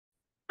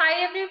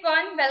Hi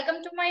everyone,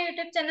 welcome to my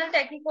YouTube channel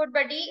Technicode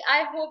Buddy.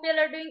 I hope you all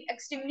are doing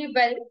extremely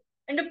well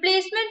and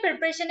replacement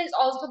preparation is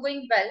also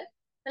going well.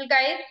 Well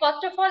guys,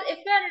 first of all,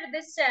 if you are new to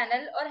this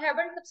channel or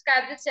haven't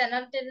subscribed this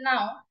channel till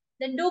now,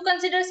 then do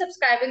consider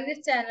subscribing this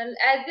channel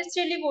as this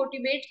really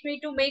motivates me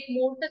to make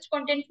more such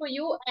content for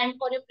you and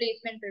for your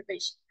placement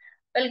preparation.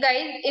 Well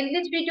guys, in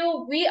this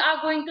video, we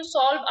are going to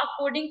solve a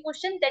coding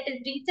question that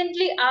is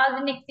recently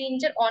asked in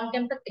Accenture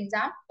on-campus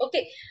exam.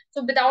 Okay,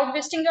 so without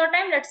wasting your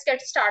time, let's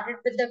get started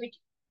with the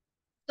video.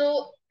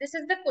 So this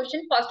is the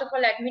question. First of all,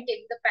 let me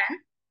take the pen.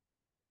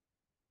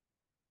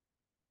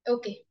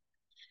 Okay.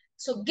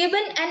 So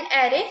given an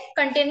array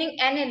containing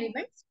n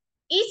elements,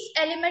 each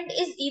element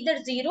is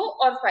either 0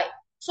 or 5.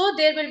 So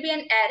there will be an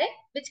array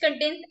which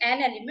contains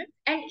n elements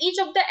and each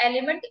of the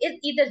element is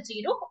either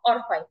 0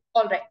 or 5.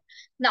 Alright.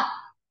 Now,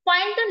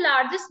 find the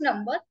largest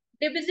number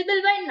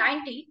divisible by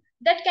 90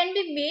 that can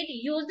be made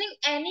using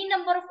any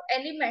number of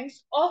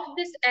elements of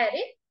this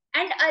array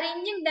and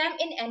arranging them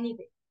in any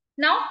way.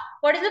 Now,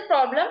 what is the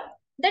problem?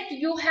 That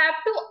you have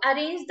to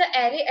arrange the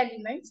array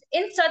elements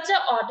in such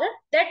a order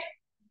that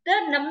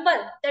the number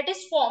that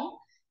is formed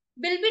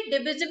will be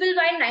divisible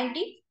by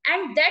 90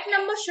 and that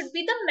number should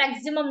be the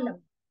maximum number,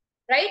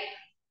 right?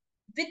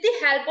 With the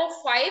help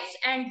of 5s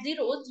and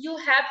zeros, you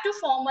have to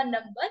form a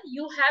number,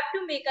 you have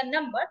to make a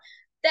number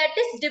that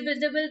is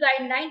divisible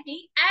by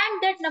 90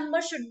 and that number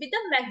should be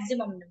the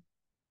maximum number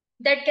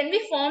that can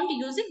be formed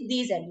using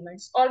these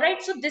elements. All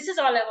right, so this is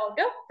all about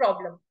your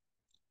problem.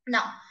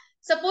 Now,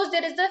 suppose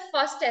there is the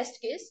first test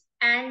case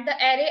and the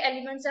array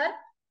elements are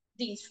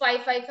these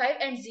 5, 5, 5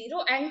 and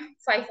 0 and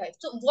 5, 5.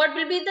 So what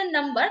will be the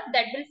number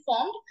that will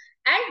formed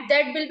and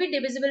that will be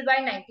divisible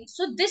by 90?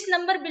 So this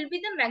number will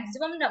be the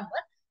maximum number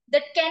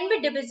that can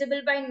be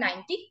divisible by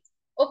 90.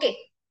 Okay.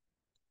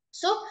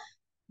 So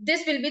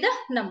this will be the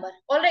number.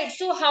 All right.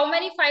 So how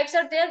many 5s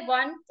are there?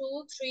 1,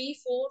 2, 3,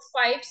 4,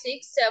 5,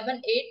 6,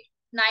 7, 8,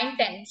 9,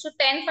 10. So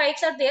 10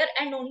 5s are there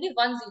and only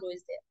 1 0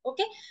 is there.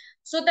 Okay.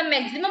 So the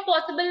maximum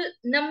possible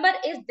number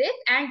is this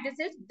and this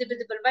is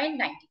divisible by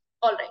 90.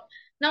 All right.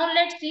 Now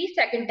let's see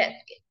second test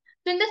case.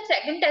 So in the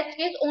second test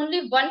case,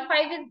 only 1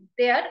 5 is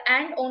there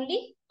and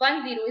only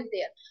 1 0 is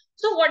there.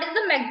 So what is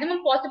the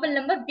maximum possible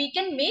number we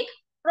can make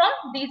from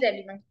these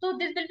elements? So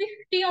this will be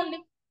 50 only.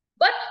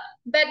 But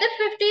whether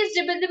 50 is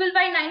divisible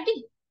by 90?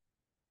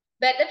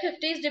 Whether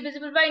 50 is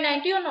divisible by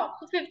 90 or not?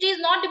 So 50 is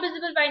not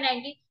divisible by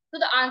 90. So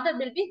the answer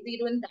will be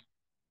 0 in that.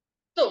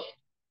 So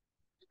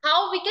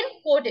how we can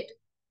code it?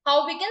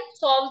 How we can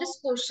solve this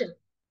question?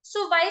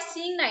 So by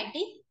seeing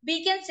 90,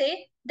 we can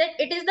say that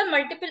it is the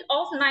multiple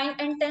of 9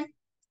 and 10.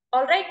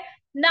 All right.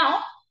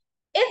 Now,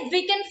 if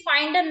we can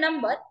find a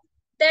number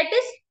that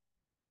is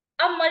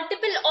a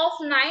multiple of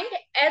 9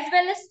 as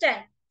well as 10,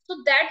 so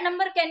that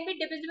number can be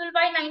divisible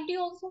by 90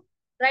 also,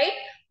 right?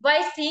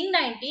 By seeing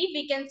 90,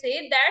 we can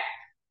say that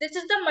this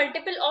is the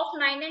multiple of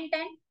 9 and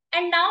 10.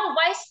 And now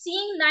by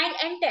seeing 9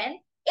 and 10,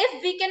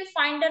 if we can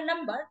find a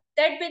number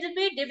that will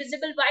be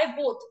divisible by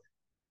both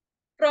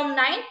from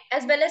 9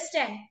 as well as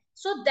 10,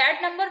 so that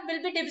number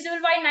will be divisible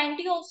by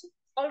 90 also.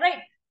 All right.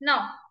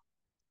 Now,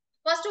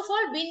 first of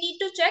all, we need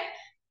to check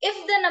if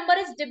the number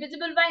is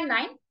divisible by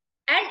 9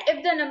 and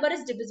if the number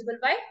is divisible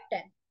by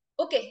 10.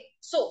 Okay,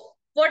 so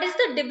what is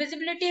the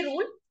divisibility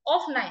rule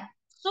of 9?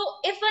 So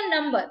if a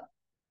number,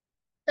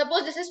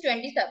 suppose this is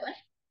 27,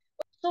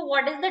 so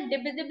what is the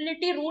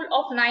divisibility rule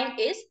of 9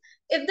 is,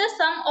 if the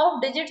sum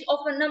of digits of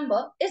a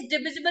number is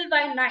divisible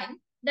by 9,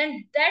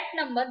 then that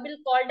number will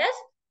be called as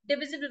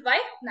divisible by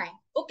 9.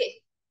 Okay.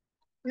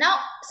 Now,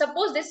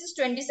 suppose this is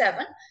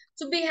 27.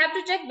 So we have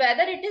to check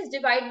whether it is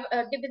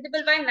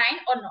divisible by 9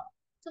 or not.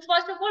 So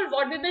first of all,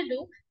 what we will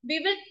do, we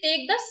will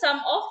take the sum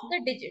of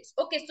the digits.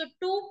 Okay, so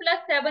 2 plus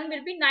 7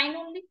 will be 9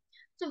 only.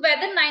 So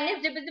whether 9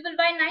 is divisible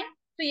by 9?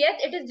 So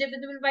yes, it is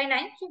divisible by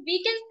 9. So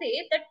we can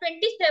say that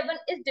 27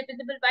 is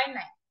divisible by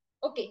 9.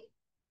 Okay.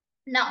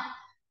 Now,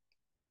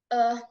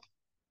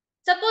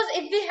 suppose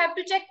if we have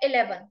to check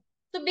 11.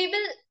 So we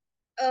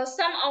will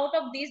sum out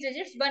of these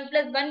digits. 1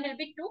 plus 1 will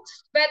be 2.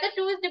 Whether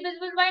 2 is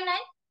divisible by 9?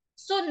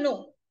 So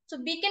no. So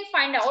we can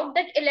find out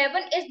that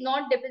 11 is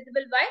not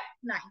divisible by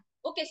 9.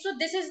 Okay, so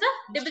this is the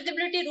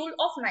divisibility rule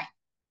of 9.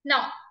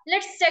 Now,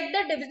 let's check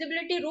the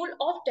divisibility rule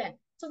of 10.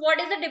 So what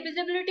is the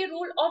divisibility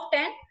rule of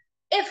 10?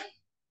 If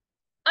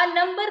a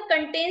number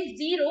contains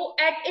 0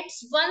 at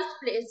its ones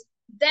place,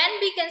 then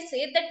we can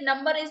say that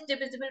number is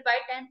divisible by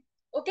 10.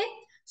 Okay,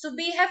 so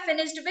we have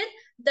finished with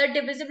the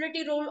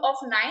divisibility rule of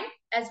 9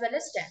 as well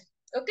as 10.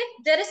 Okay,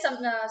 there is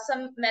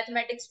some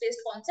mathematics based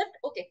concept.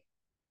 Okay,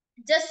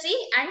 just see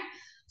and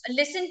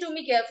listen to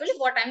me carefully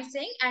what I'm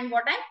saying and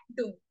what I'm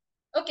doing.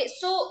 Okay,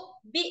 so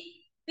we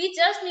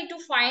just need to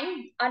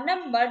find a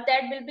number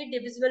that will be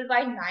divisible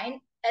by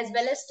 9 as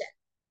well as 10.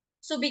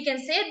 So we can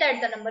say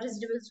that the number is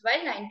divisible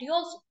by 90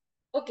 also.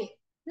 Okay,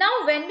 now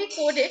when we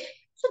code it,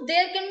 so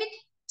there can be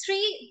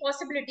three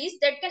possibilities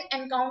that can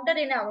encounter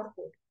in our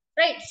code,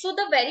 right? So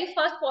the very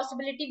first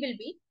possibility will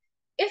be,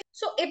 If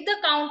the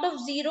count of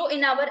 0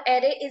 in our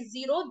array is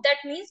 0, that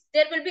means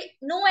there will be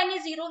no any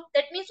 0.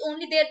 That means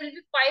only there will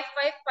be 5,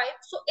 5, 5.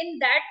 So in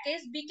that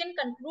case, we can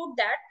conclude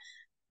that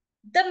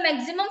the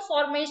maximum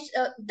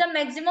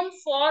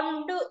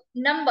formed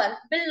number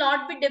will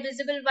not be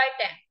divisible by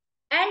 10.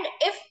 And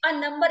if a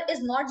number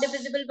is not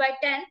divisible by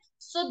 10,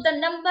 so the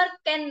number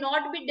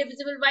cannot be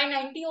divisible by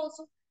 90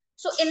 also.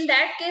 So in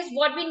that case,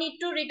 what we need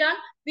to return?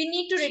 We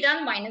need to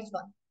return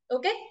 -1.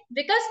 Okay,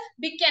 because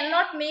we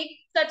cannot make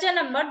such a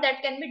number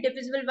that can be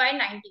divisible by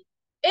 90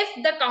 if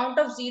the count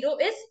of 0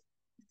 is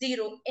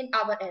 0 in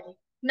our array.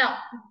 Now,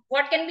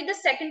 what can be the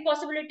second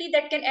possibility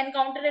that can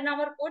encounter in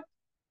our code?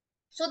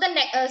 So the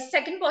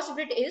second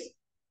possibility is,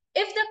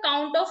 if the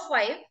count of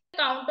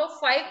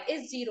 5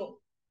 is 0.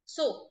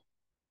 So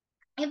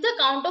if the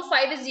count of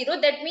 5 is 0,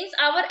 that means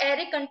our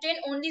array contain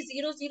only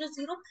 0, 0,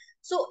 0.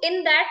 So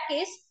in that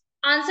case,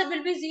 answer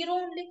will be 0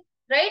 only,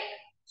 right?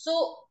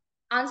 So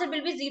answer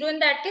will be 0 in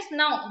that case.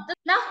 Now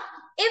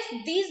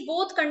if these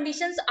both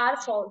conditions are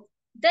false,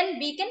 then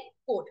we can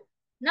code.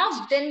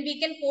 Then we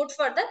can code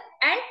further,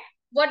 and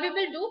what we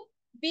will do,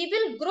 we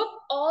will group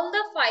all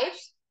the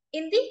 5s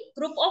in the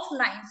group of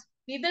 9s.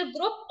 We will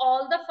group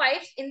all the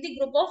 5s in the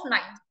group of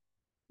 9s.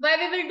 Why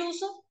we will do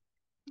so?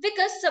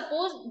 Because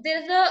suppose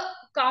there is a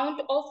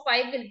count of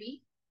 5 will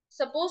be,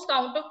 suppose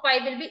count of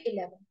 5 will be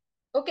 11.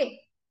 Okay,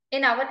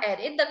 in our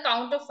array, the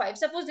count of 5,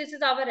 suppose this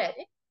is our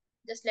array.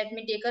 Just let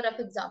me take a rough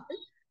example.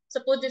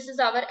 Suppose this is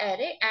our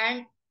array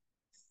and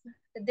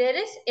there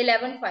is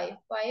 11 5,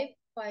 5,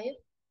 5,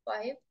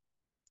 5,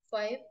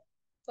 5,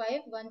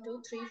 5, 1,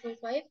 2, 3, 4,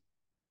 5,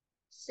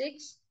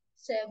 6,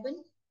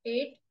 7,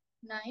 8,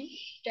 9,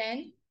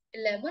 10,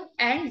 11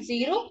 and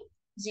 0,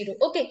 0.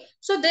 Okay,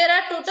 so there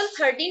are total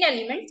 13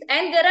 elements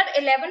and there are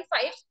 11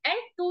 fives and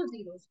 2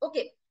 zeros.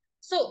 Okay,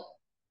 so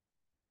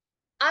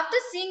after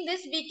seeing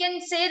this, we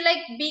can say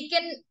like we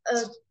can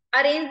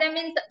arrange them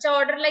in such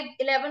order like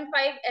 11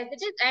 5 as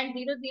it is and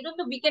 0, 0.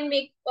 So we can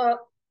make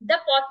the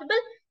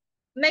possible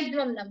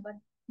maximum number.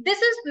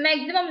 This is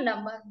maximum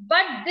number,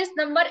 but this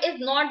number is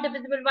not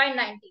divisible by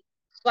 90.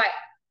 Why?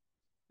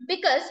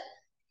 Because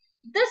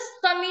the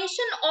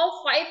summation of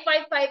 5,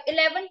 5, 5,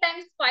 11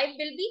 times 5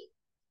 will be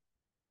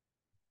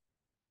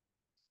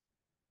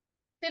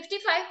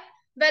 55.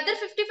 Whether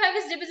 55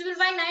 is divisible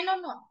by 9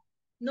 or not?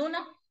 No,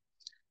 no.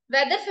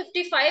 Whether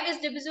 55 is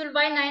divisible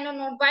by 9 or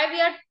not? Why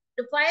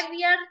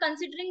we are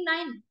considering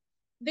 9?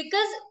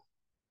 Because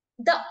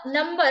the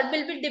number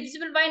will be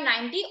divisible by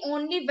 90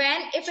 only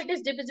when if it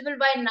is divisible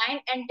by 9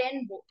 and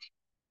 10 both.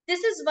 This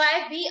is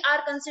why we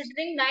are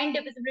considering 9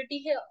 divisibility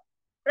here,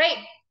 right?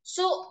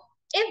 So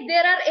if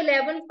there are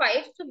 11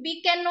 fives, so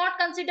we cannot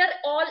consider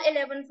all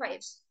 11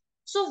 fives.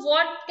 So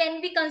what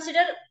can we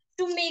consider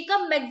to make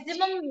a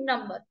maximum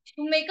number,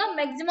 to make a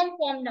maximum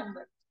form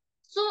number?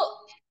 So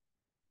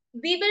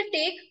we will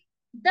take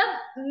the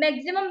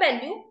maximum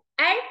value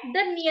and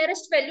the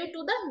nearest value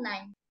to the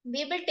 9.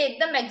 We will take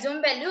the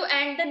maximum value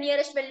and the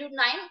nearest value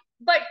 9,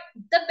 but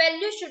the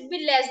value should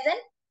be less than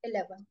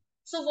 11.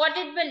 So what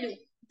is value?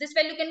 This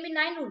value can be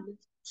 9 only,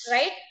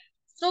 right?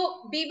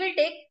 So we will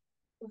take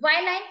why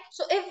 9?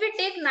 So if we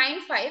take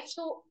 9 5,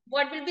 so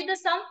what will be the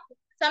sum?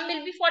 Sum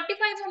will be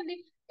 45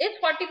 only. If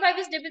 45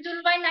 is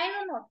divisible by 9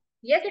 or not?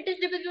 Yes, it is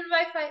divisible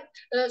by 5.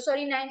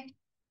 9.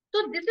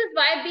 So this is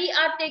why we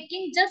are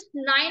taking just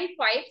 9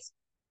 fives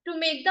to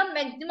make the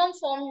maximum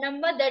form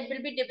number that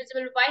will be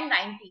divisible by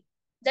 90.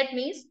 That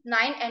means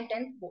 9 and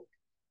 10 both.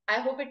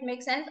 I hope it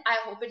makes sense. I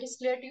hope it is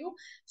clear to you.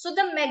 So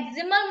the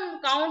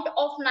maximum count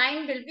of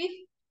 9 will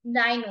be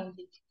 9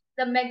 only.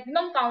 The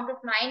maximum count of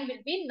 9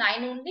 will be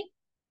 9 only.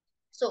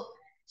 So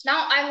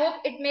now I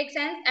hope it makes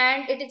sense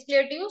and it is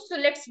clear to you. So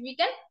we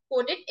can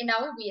code it in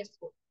our VS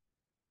Code.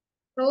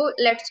 So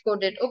let's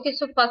code it. Okay,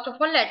 so first of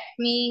all, let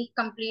me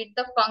complete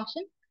the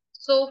function.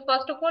 So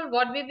first of all,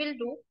 what we will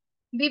do,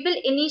 we will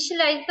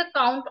initialize the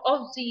count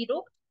of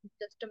 0,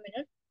 just a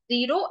minute,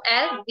 0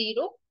 as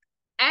 0,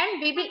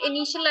 and we will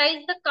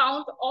initialize the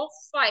count of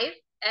 5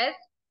 as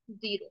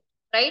 0,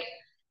 right?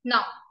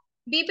 Now,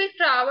 we will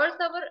traverse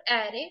our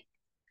array,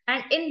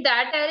 and in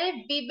that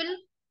array, we will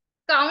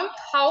count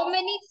how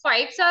many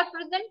 5s are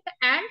present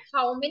and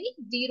how many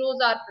zeros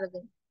are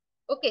present.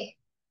 Okay,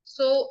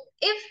 so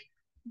if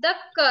the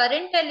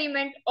current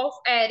element of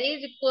array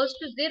is equals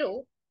to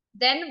 0,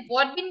 then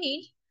what we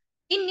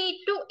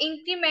need to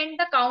increment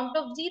the count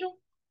of 0.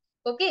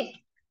 Okay,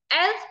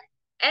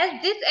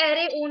 as this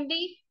array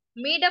only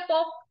made up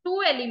of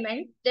two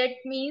elements, that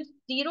means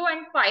 0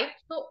 and 5.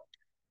 So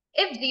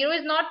if 0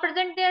 is not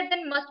present there,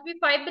 then must be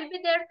 5 will be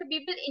there. So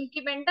we will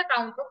increment the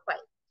count of 5.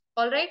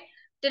 All right,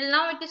 till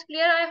now it is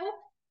clear, I hope.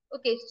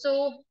 Okay,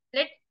 so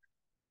let's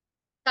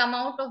come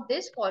out of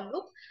this for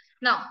loop.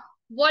 Now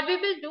what we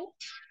will do,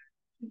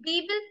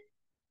 we will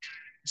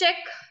check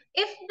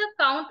if the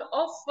count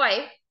of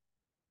 5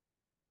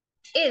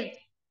 is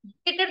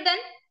greater than,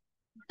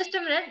 just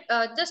a minute,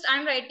 just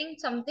I'm writing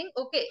something.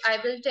 Okay, I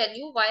will tell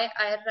you why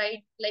I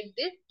write like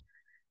this.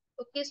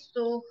 Okay,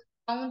 so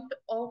count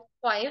of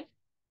 5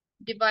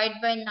 divide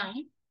by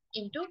 9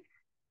 into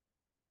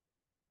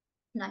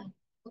 9.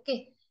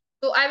 Okay,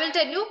 so I will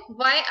tell you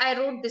why I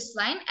wrote this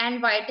line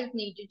and why it is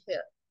needed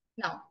here.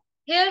 Now,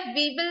 here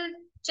we will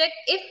check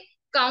if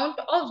count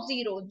of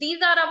 0.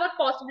 These are our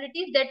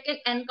possibilities that can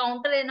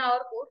encounter in our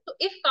code. So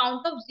if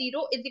count of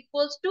 0 is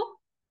equals to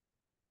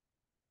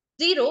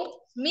 0,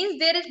 means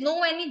there is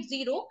no any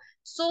 0.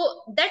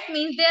 So that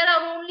means there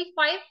are only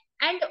 5.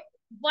 And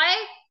why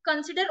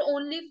consider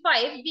only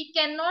 5? We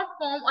cannot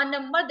form a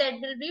number that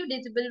will be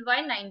divisible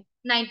by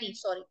 90.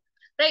 Sorry.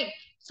 Right.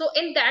 So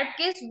in that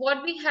case,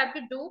 what we have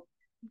to do,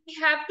 we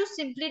have to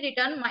simply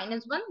return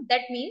 -1.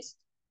 That means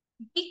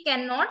we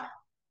cannot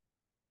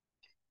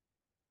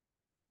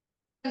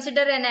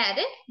consider an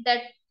array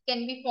that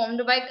can be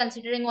formed by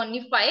considering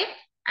only 5,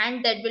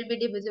 and that will be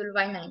divisible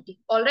by 90.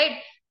 All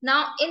right.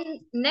 Now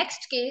in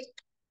next case,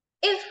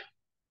 if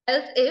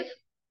else if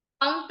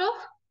count of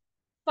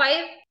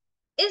 5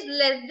 is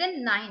less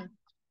than 9,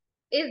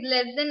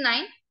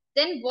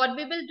 then what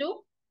we will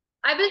do,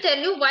 I will tell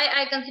you why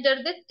I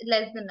consider this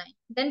less than 9.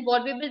 Then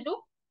what we will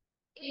do,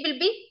 it will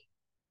be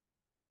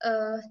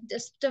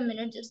just a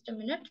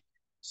minute.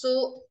 So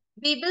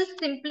we will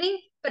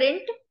simply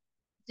print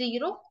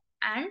 0,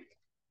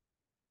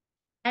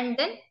 and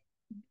then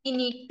we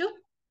need to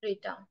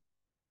return,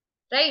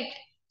 right?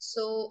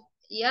 So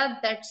yeah,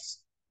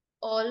 that's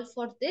all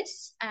for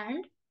this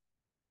and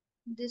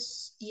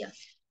this. Yeah,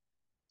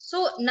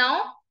 so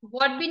now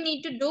what we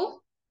need to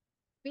do,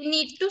 we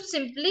need to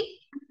simply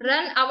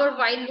run our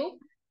while loop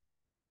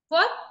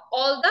for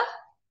all the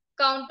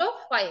count of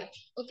 5.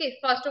 Okay,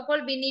 first of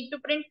all we need to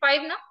print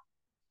 5 now.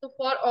 So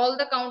for all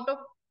the count of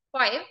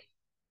 5,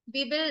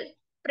 we will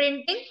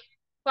printing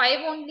 5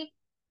 only,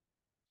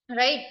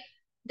 right?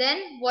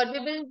 Then what we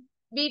will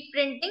be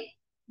printing,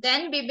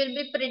 then we will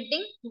be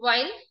printing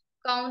while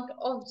count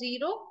of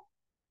 0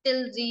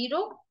 till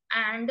 0,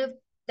 and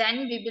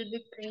then we will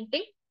be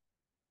printing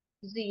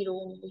 0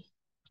 only,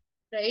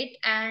 right?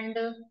 And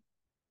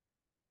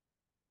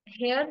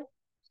here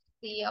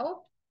see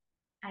out,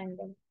 and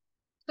then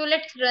so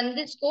let's run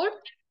this code,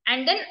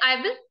 and then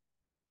I will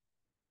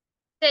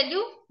tell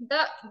you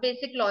the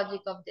basic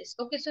logic of this.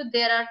 Okay, so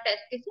there are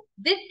test cases.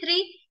 This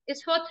 3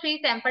 is for 3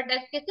 sample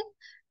test cases.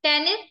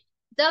 10 is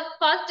the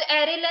first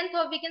array length,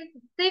 or we can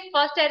say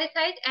first array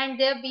size, and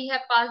there we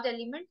have passed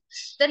elements.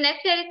 The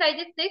next array size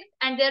is 6,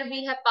 and there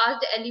we have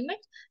passed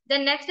elements. The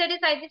next array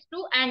size is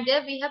 2, and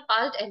there we have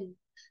passed elements.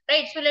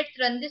 Right, so let's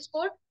run this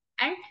code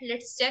and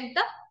let's check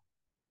the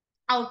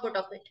output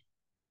of it.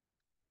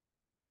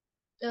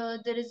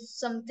 There is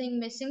something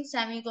missing,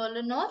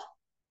 semicolon or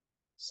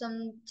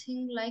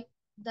something like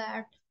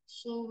that.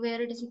 So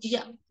where it is,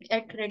 yeah,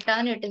 at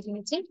return it is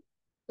missing.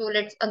 So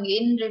let's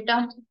again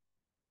return,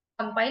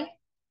 compile.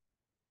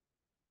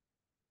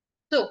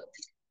 So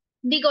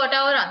we got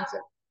our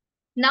answer.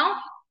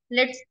 Now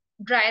let's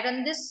dry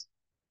run this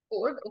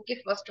code.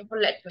 Okay, first of all,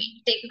 let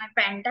me take my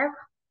pen tab.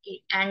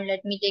 Okay, and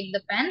let me take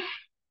the pen.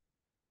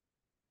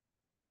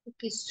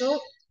 Okay, so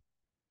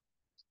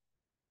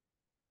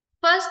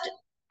first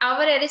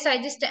our array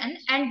size is 10,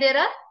 and there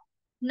are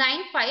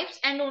 9 5s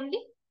and only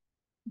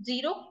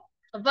 0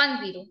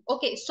 1 0.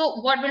 Okay,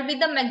 so what will be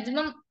the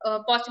maximum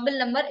possible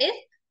number is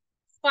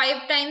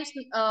 5 times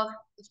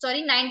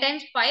 9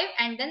 times 5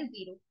 and then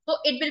 0. So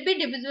it will be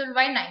divisible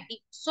by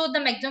 90. So the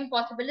maximum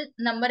possible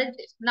number is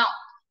this. Now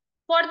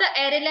for the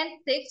array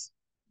length 6,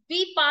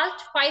 we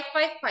passed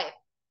 555.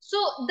 So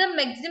the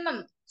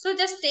maximum, so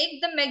just take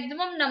the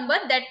maximum number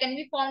that can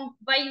be found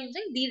by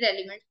using these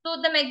elements.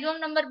 So the maximum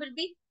number will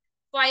be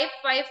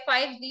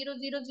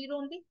 555000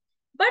 only.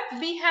 But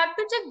we have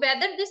to check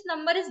whether this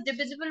number is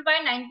divisible by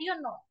 90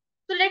 or not.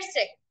 So let's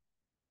check.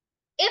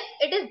 If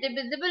it is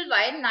divisible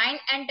by 9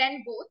 and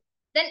 10 both,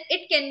 then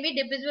it can be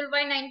divisible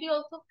by 90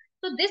 also.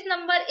 So this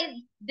number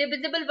is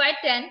divisible by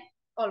 10.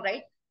 All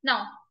right.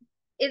 Now,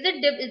 is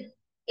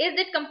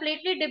it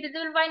completely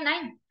divisible by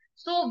 9?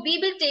 So we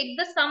will take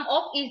the sum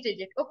of each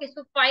digit. Okay.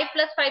 So 5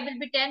 plus 5 will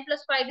be 10,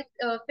 plus 5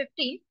 is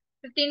 15.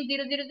 15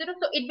 0 0 0.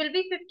 So it will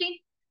be 15.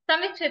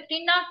 Sum is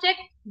 15. Now check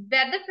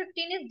whether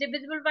 15 is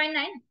divisible by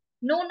 9.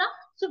 No, no.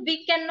 So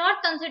we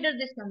cannot consider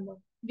this number.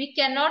 We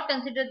cannot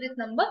consider this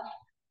number.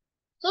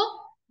 So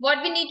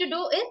what we need to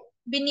do is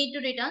we need to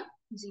return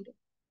 0.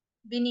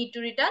 We need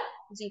to return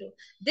 0.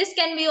 This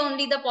can be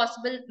only the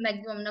possible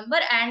maximum number,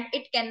 and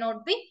it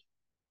cannot be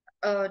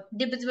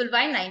divisible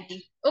by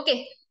 90.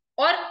 Okay.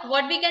 Or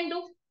what we can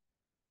do,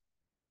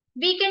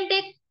 we can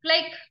take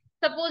like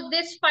suppose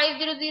this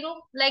 500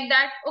 like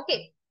that.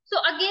 Okay. So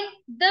again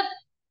the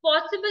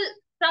possible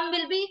sum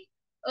will be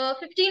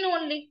 15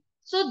 only.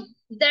 So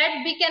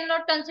that we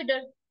cannot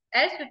consider,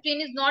 as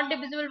 15 is not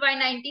divisible by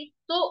 90.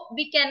 So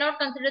we cannot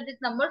consider this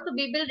number. So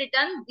we will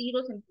return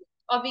 0 simply,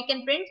 or we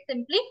can print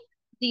simply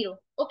 0.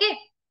 Okay.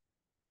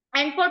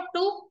 And for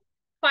 2,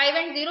 5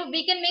 and 0,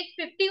 we can make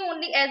 50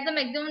 only as the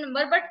maximum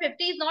number, but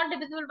 50 is not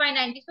divisible by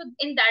 90. So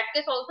in that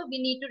case also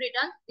we need to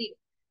return 0.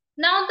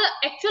 Now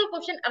the actual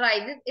question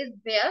arises is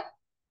where,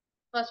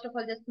 first of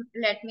all, just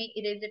let me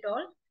erase it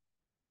all.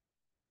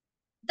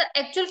 The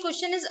actual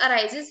question is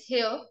arises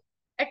here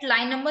at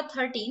line number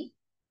 13.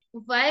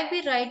 Why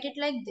we write it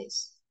like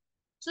this?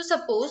 So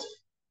suppose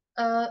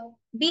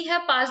we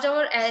have passed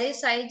our array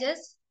size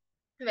as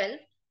 12,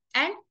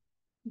 and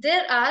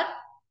there are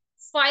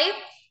 5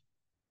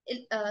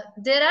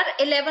 there are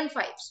 11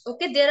 fives.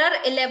 Okay, there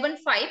are 11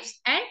 fives,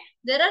 and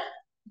there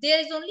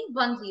is only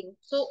 1 0.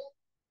 So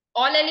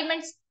all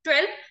elements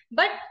 12,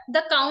 but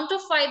the count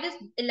of 5 is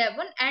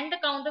 11 and the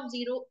count of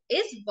 0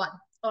 is 1.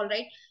 All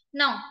right,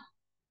 now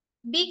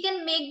we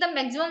can make the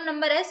maximum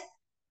number as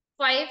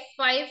 5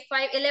 5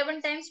 5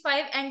 11 times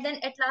 5 and then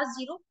at last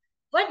 0.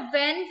 But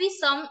when we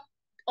sum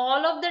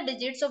all of the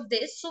digits of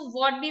this, so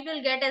what we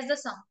will get as the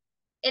sum?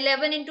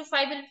 11 into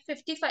 5 will be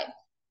 55.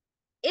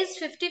 Is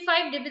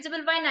 55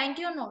 divisible by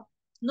 90 or not?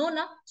 No,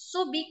 na.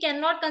 So we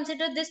cannot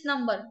consider this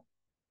number.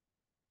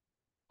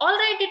 All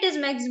right, it is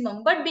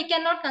maximum, but we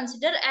cannot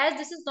consider, as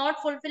this is not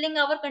fulfilling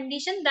our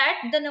condition that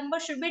the number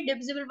should be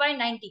divisible by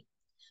 90.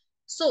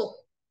 So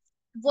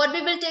what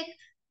we will take?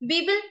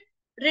 We will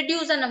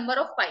reduce a number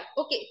of 5.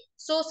 Okay,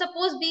 so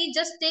suppose we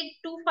just take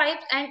 2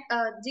 5s and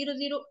 0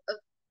 0.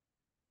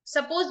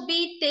 Suppose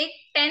we take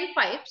 10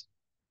 5s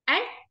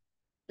and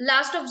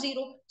last of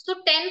 0. So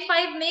 10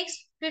 5 makes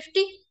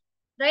 50,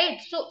 right?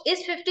 So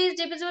is 50 is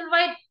divisible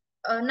by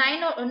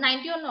 9 or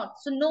 90 or not?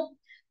 So no.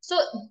 So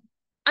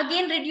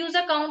again reduce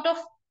the count of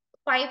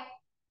 5.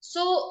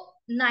 So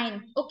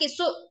 9. Okay,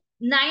 so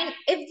 9,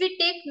 if we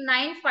take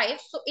 9 5,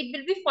 so it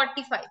will be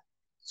 45.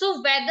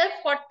 So whether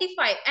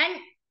 45 and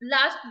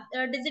last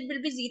digit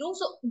will be 0,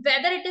 so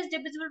whether it is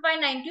divisible by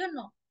 90 or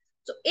not?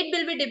 So it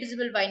will be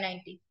divisible by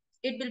 90.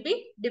 It will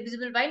be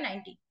divisible by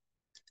 90.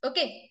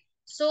 Okay,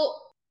 so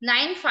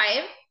 9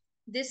 5,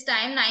 this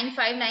time 9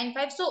 5 9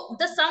 5. So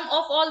the sum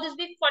of all this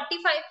be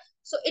 45.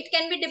 So it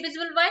can be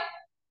divisible by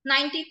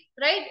 90,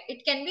 right?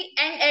 It can be,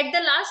 and at the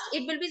last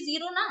it will be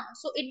 0 now.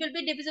 So it will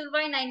be divisible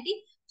by 90.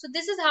 So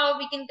this is how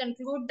we can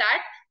conclude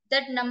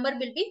that number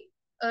will be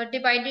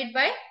divided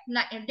by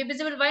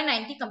divisible by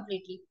 90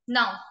 completely.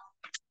 Now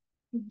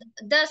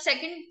the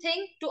second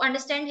thing to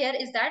understand here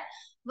is that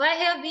why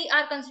here we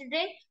are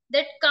considering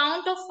that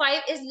count of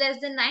 5 is less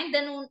than 9,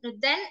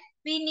 then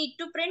we need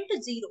to print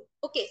 0.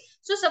 Okay,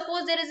 so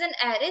suppose there is an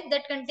array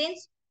that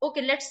contains,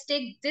 okay, let's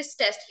take this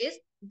test case.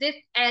 This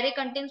array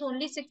contains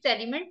only 6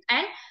 elements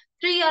and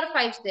 3 or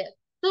 5 there.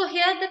 So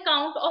here the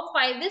count of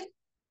 5 is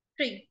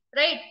 3,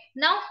 right?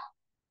 Now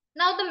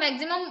the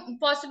maximum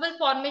possible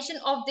formation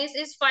of this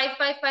is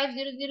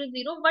 555000,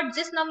 but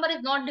this number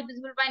is not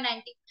divisible by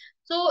 90.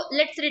 So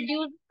let's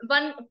reduce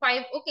 1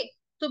 5. Okay,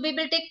 so we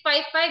will take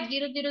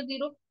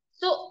 55000.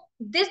 So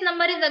this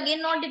number is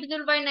again not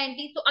divisible by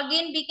 90. So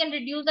again we can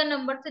reduce the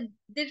number to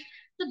this.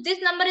 So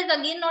this number is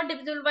again not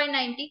divisible by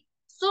 90.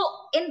 So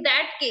in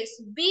that case,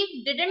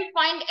 we didn't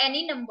find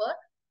any number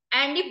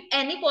and if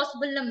any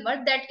possible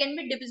number that can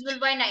be divisible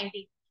by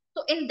 90.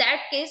 So in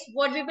that case,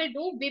 what we will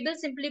do, we will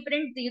simply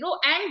print 0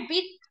 and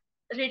we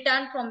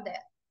return from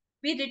there.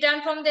 We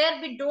return from there.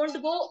 We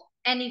don't go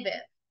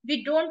anywhere.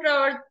 We don't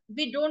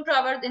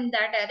traverse in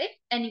that array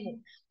anymore.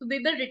 So we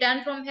will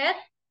return from here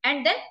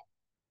and then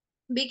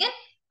we can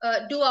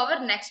do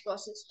our next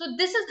process. So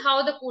this is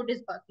how the code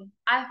is working.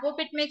 I hope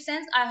it makes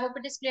sense. I hope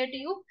it is clear to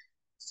you.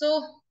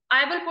 So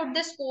I will put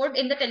this code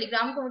in the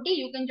Telegram community.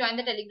 You can join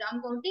the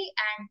Telegram community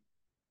and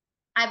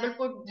I will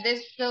put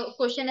this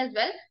question as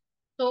well.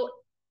 So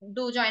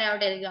do join our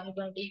Telegram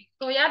community.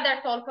 So yeah,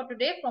 that's all for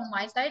today from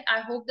my side. I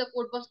hope the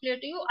code was clear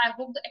to you. I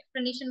hope the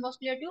explanation was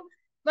clear to you.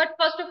 But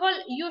first of all,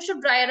 you should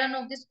dry run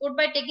of this code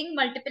by taking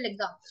multiple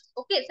examples.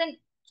 Okay,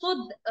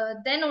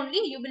 then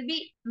only you will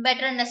be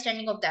better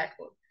understanding of that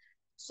code.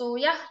 So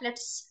yeah,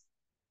 let's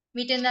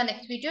meet in the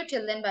next video.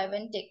 Till then, bye bye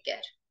and take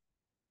care.